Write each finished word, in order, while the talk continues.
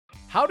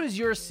How does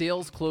your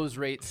sales close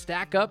rate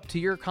stack up to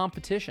your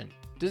competition?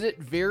 Does it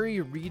vary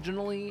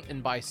regionally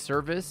and by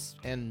service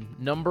and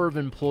number of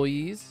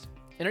employees?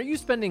 And are you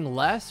spending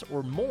less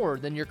or more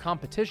than your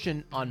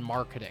competition on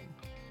marketing?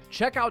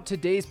 Check out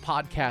today's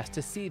podcast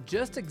to see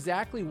just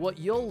exactly what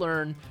you'll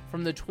learn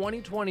from the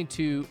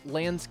 2022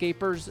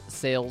 Landscapers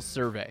Sales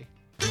Survey.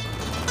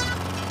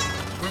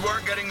 We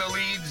weren't getting the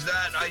leads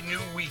that I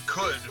knew we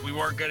could. We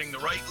weren't getting the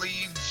right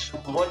leads.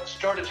 What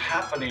started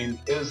happening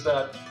is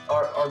that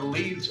our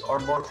leads are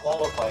more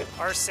qualified.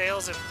 Our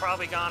sales have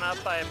probably gone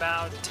up by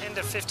about 10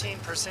 to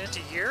 15%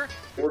 a year.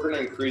 We're going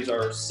to increase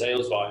our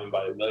sales volume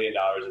by $1 million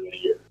in a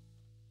year.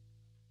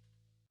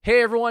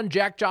 Hey everyone,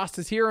 Jack Jost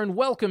is here and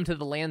welcome to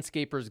the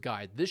Landscaper's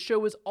Guide. This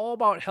show is all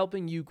about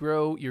helping you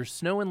grow your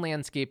snow and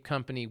landscape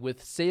company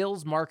with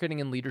sales, marketing,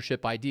 and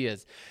leadership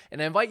ideas.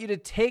 And I invite you to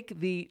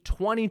take the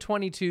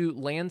 2022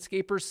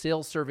 Landscapers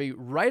Sales Survey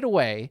right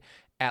away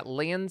at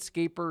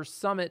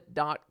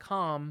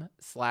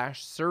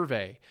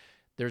landscapersummit.com/survey.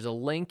 There's a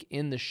link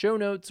in the show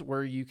notes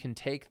where you can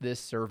take this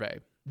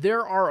survey.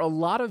 There are a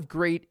lot of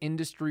great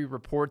industry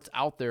reports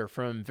out there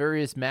from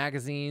various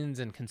magazines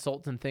and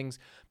consultants and things,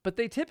 but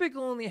they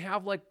typically only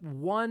have like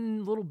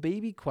one little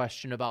baby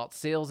question about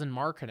sales and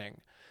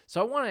marketing. So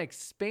I want to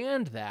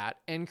expand that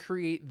and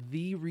create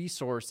the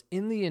resource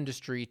in the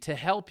industry to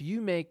help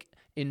you make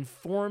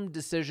informed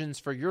decisions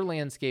for your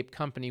landscape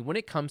company when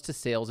it comes to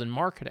sales and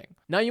marketing.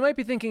 Now, you might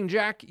be thinking,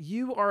 Jack,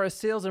 you are a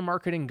sales and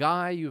marketing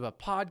guy. You have a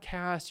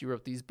podcast. You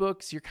wrote these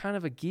books. You're kind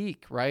of a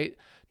geek, right?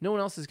 No one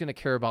else is going to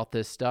care about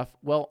this stuff.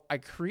 Well, I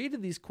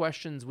created these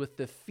questions with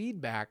the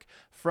feedback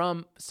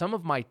from some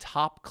of my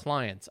top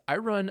clients. I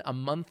run a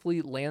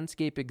monthly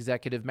landscape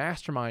executive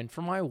mastermind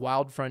for my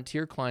Wild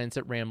Frontier clients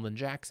at Ramblin'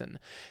 Jackson.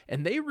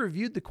 And they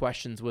reviewed the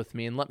questions with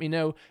me and let me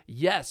know,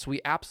 yes, we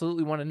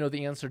absolutely want to know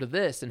the answer to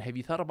this. And have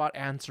you thought about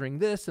answering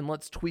this? And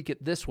let's tweak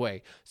it this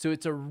way. So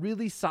it's a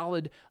really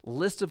solid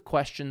list of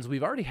questions.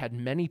 We've already had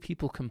many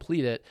people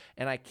complete it,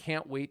 and I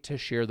can't wait to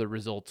share the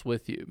results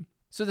with you.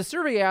 So the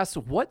survey asks,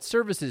 what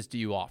services do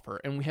you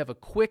offer? And we have a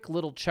quick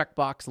little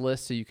checkbox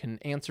list so you can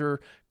answer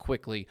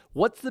quickly.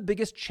 What's the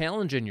biggest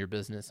challenge in your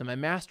business? And my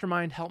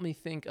mastermind helped me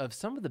think of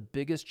some of the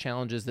biggest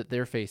challenges that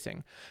they're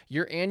facing.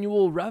 Your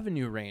annual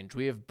revenue range.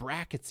 We have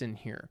brackets in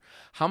here.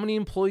 How many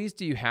employees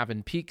do you have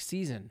in peak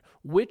season?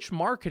 Which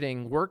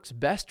marketing works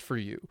best for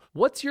you?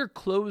 What's your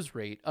close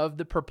rate of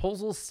the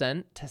proposals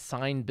sent to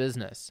sign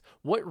business?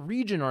 What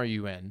region are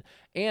you in?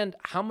 And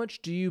how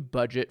much do you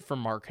budget for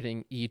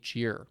marketing each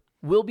year?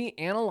 We'll be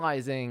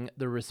analyzing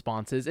the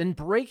responses and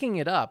breaking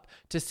it up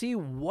to see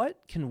what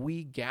can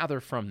we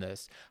gather from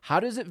this. How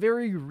does it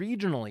vary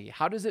regionally?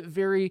 How does it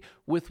vary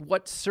with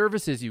what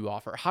services you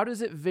offer? How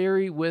does it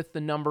vary with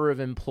the number of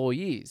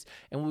employees?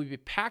 And we'll be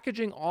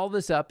packaging all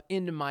this up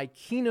into my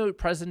keynote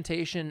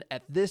presentation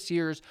at this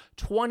year's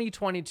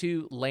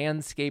 2022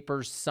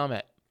 Landscapers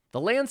Summit. The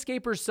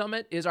Landscapers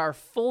Summit is our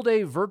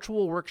full-day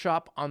virtual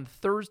workshop on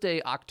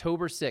Thursday,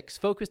 October 6th,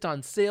 focused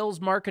on sales,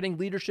 marketing,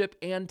 leadership,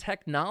 and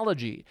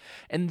technology.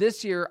 And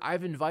this year,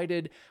 I've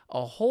invited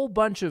a whole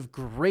bunch of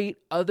great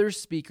other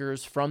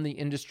speakers from the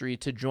industry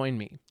to join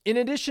me. In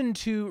addition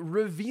to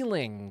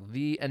revealing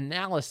the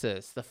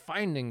analysis, the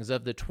findings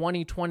of the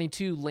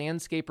 2022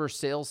 Landscaper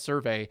Sales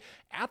Survey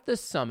at the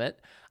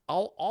summit,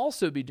 I'll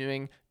also be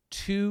doing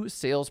 2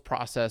 sales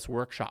process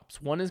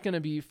workshops. One is going to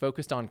be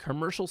focused on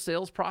commercial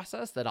sales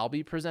process that I'll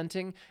be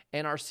presenting,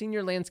 and our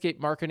senior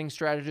landscape marketing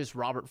strategist,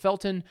 Robert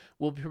Felton,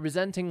 will be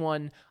presenting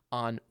one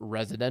on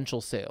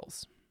residential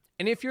sales.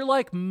 And if you're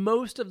like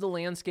most of the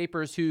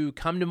landscapers who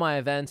come to my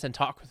events and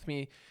talk with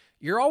me,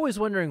 you're always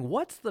wondering,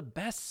 what's the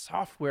best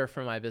software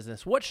for my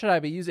business? What should I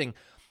be using?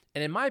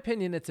 And in my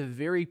opinion, it's a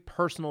very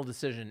personal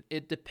decision.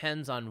 It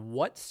depends on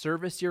what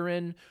service you're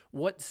in,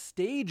 what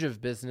stage of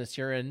business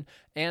you're in,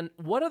 and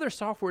what other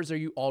softwares are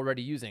you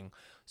already using.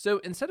 So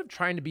instead of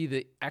trying to be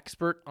the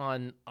expert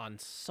on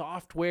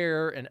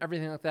software and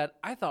everything like that,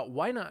 I thought,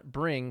 why not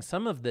bring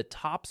some of the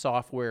top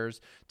softwares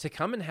to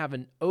come and have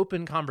an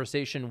open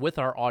conversation with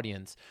our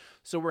audience?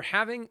 So we're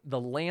having the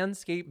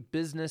Landscape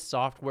Business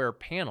Software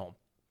panel.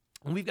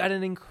 And we've got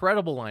an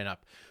incredible lineup.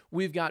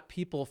 We've got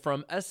people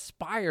from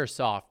Aspire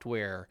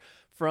Software,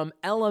 from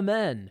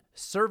LMN,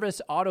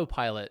 Service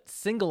Autopilot,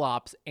 Single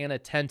Ops, and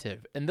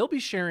Attentive. And they'll be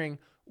sharing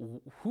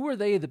who are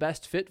they the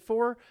best fit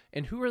for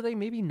and who are they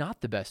maybe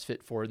not the best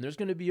fit for. And there's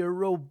going to be a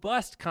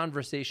robust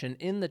conversation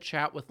in the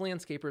chat with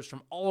landscapers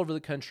from all over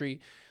the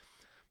country.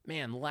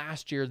 Man,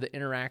 last year, the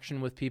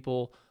interaction with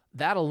people,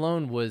 that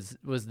alone was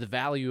the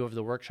value of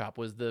the workshop,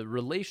 was the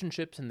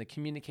relationships and the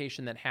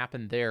communication that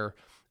happened there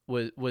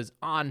was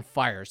on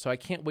fire. So I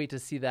can't wait to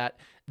see that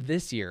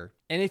this year.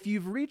 And if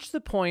you've reached the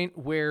point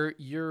where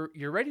you're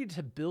ready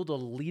to build a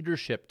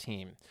leadership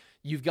team,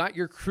 you've got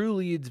your crew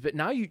leads, but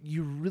now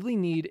you really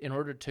need, in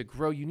order to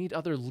grow, you need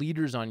other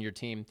leaders on your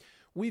team.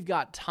 we've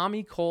got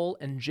Tommy Cole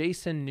and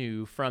Jason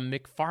New from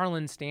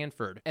McFarland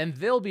Stanford, and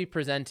they'll be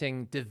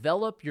presenting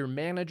Develop Your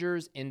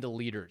Managers into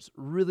Leaders.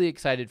 Really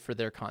excited for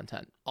their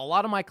content. A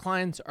lot of my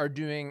clients are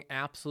doing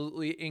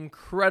absolutely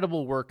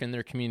incredible work in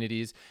their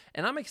communities,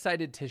 and I'm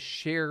excited to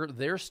share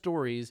their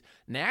stories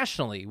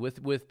nationally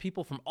with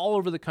people from all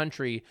over the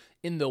country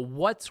in the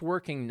What's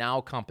Working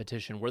Now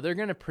competition, where they're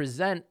going to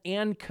present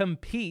and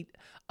compete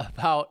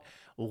about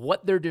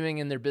what they're doing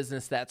in their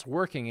business that's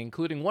working,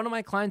 including one of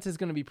my clients is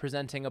going to be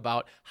presenting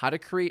about how to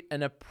create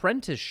an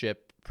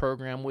apprenticeship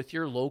program with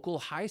your local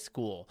high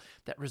school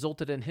that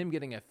resulted in him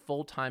getting a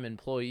full-time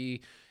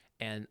employee.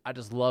 And I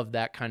just love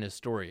that kind of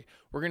story.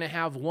 We're going to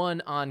have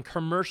one on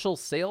commercial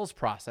sales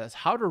process,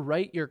 how to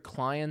write your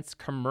client's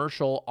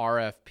commercial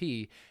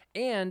RFP.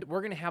 And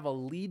we're going to have a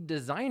lead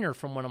designer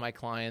from one of my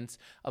clients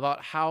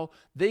about how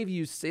they've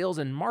used sales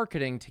and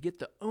marketing to get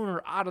the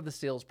owner out of the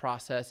sales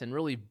process and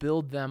really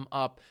build them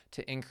up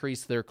to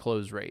increase their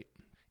close rate.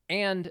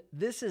 And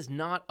this is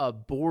not a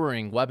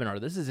boring webinar.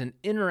 This is an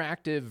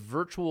interactive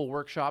virtual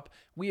workshop.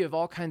 We have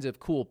all kinds of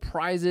cool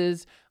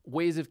prizes,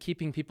 ways of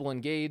keeping people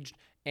engaged,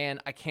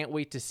 and I can't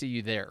wait to see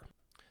you there.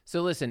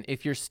 So listen,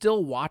 if you're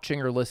still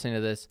watching or listening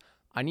to this,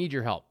 I need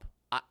your help.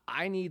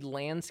 I need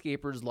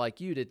landscapers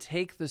like you to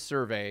take the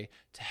survey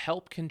to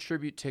help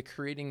contribute to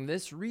creating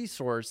this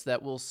resource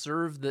that will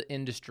serve the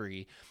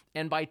industry.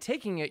 And by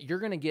taking it, you're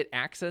going to get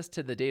access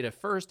to the data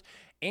first,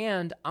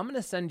 and I'm going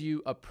to send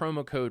you a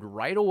promo code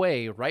right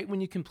away, right when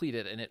you complete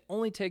it. And it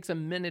only takes a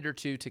minute or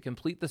two to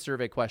complete the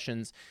survey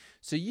questions.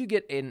 So you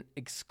get an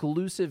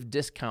exclusive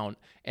discount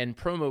and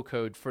promo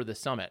code for the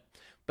summit.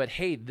 But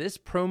hey, this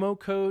promo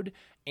code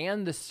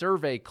and the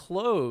survey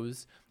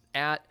close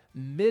at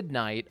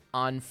midnight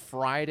on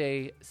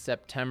Friday,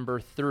 September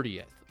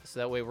 30th. So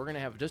that way we're going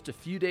to have just a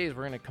few days.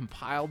 We're going to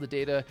compile the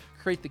data,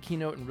 create the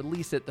keynote, and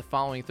release it the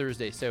following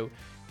Thursday. So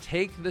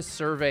take the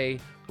survey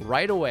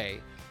right away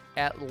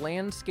at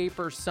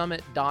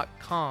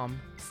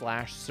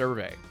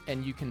landscapersummit.com/survey.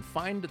 And you can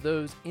find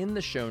those in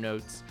the show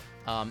notes,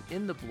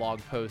 in the blog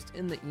post,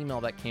 in the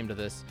email that came to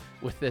this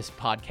with this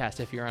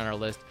podcast if you're on our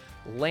list,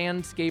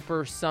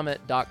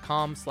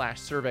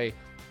 landscapersummit.com/survey.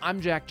 I'm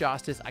Jack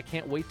Justice. I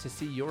can't wait to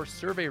see your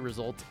survey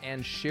results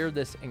and share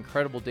this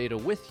incredible data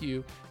with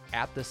you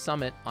at the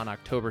summit on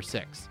October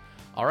 6th.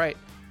 All right,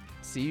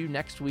 see you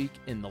next week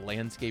in the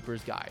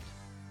Landscaper's Guide.